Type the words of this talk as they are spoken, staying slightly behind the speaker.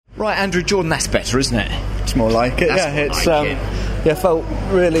Right, Andrew Jordan, that's better, isn't it? It's more like it. That's Yeah, felt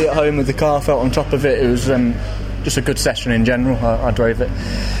really at home with the car. Felt on top of it. It was just a good session in general. I drove it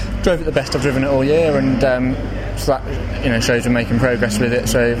the best I've driven it all year, and so that shows we're making progress with it.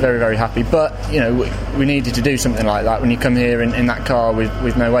 So very, very happy. But we needed to do something like that. When you come here in that car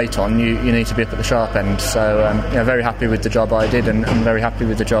with no weight on, you need to be up at the sharp end. So very happy with the job I did, and very happy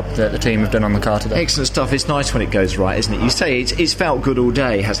with the job that the team have done on the car today. Excellent stuff. It's nice when it goes right, isn't it? You say it's felt good all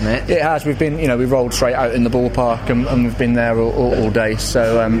day, hasn't it? It has. We've been, we've rolled straight out in the ballpark, and we've been there all day.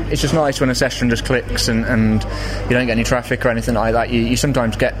 So it's just nice when a session just clicks and you don't get any traffic or anything like that. You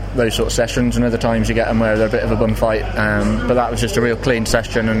sometimes get those sort of sessions, and other times you get them where they're a bit of a bum fight. But that was just a real clean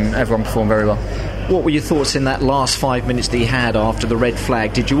session, and everyone performed very well. What were your thoughts in that last 5 minutes that you had after the red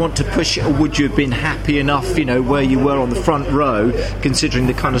flag? Did you want to push it, or would you have been happy enough, where you were on the front row, considering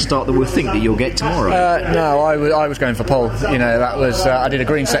the kind of start that we'll think that you'll get tomorrow? No, I was going for pole. That was I did a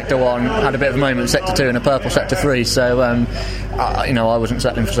green sector 1, had a bit of a moment in sector 2 and a purple sector 3. So I wasn't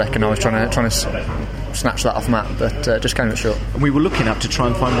settling for second. I was trying to snatch that off Matt, but just came up short. And we were looking up to try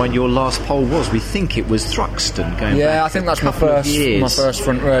and find when your last pole was. We think it was Thruxton going back. I think that's my first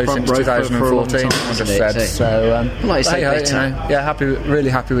front row since 2014. I just said so. Really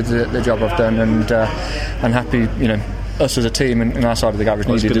happy with the job I've done, and happy us as a team and our side of the garage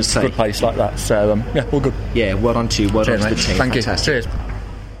needed a good place like that. So all good. Yeah, well done to you. Well done to the team. Thank Fantastic. you. Cheers.